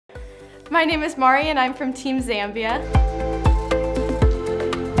My name is Mari and I'm from Team Zambia.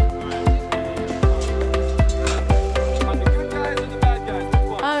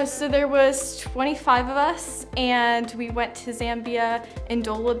 So there was 25 of us and we went to Zambia in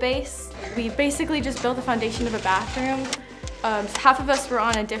Dola base. We basically just built the foundation of a bathroom. Half of us were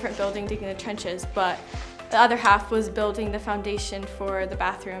on a different building digging the trenches, but the other half was building the foundation for the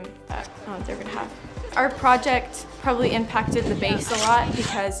bathroom that they're gonna have. Our project probably impacted the base a lot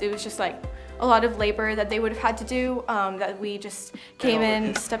because it was just like a lot of labor that they would have had to do, that we just came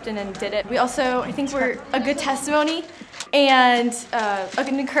in, stepped in and did it. We also, I think we're a good testimony and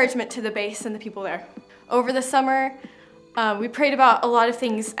an encouragement to the base and the people there. Over the summer, we prayed about a lot of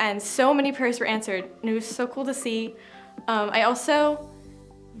things and so many prayers were answered and it was so cool to see. I also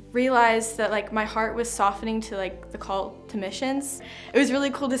realized that like my heart was softening to like the call to missions. It was really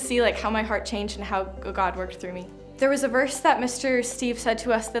cool to see like how my heart changed and how God worked through me. There was a verse that Mr. Steve said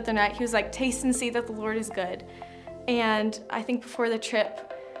to us the other night. He was like, taste and see that the Lord is good. And I think before the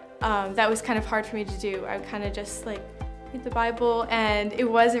trip, that was kind of hard for me to do. I would kind of just like read the Bible and it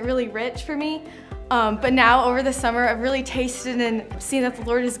wasn't really rich for me. But now over the summer, I've really tasted and seen that the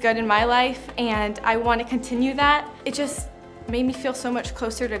Lord is good in my life and I want to continue that. It just made me feel so much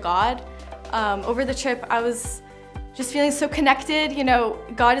closer to God. Over the trip, I was just feeling so connected. You know,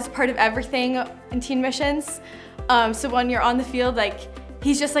 God is part of everything in teen missions. So when you're on the field, like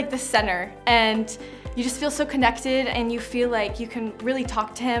He's just like the center and you just feel so connected and you feel like you can really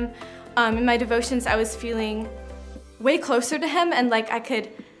talk to Him. In my devotions, I was feeling way closer to Him and like I could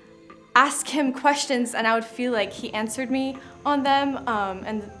ask Him questions and I would feel like He answered me on them.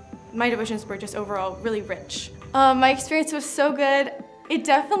 And my devotions were just overall really rich. My experience was so good. It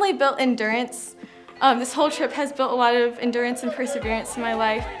definitely built endurance. This whole trip has built a lot of endurance and perseverance in my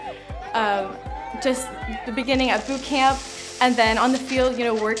life. Just the beginning at boot camp and then on the field, you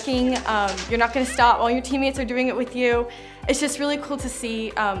know, working. You're not gonna stop, all your teammates are doing it with you. It's just really cool to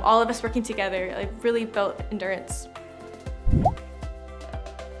see all of us working together. It really built endurance.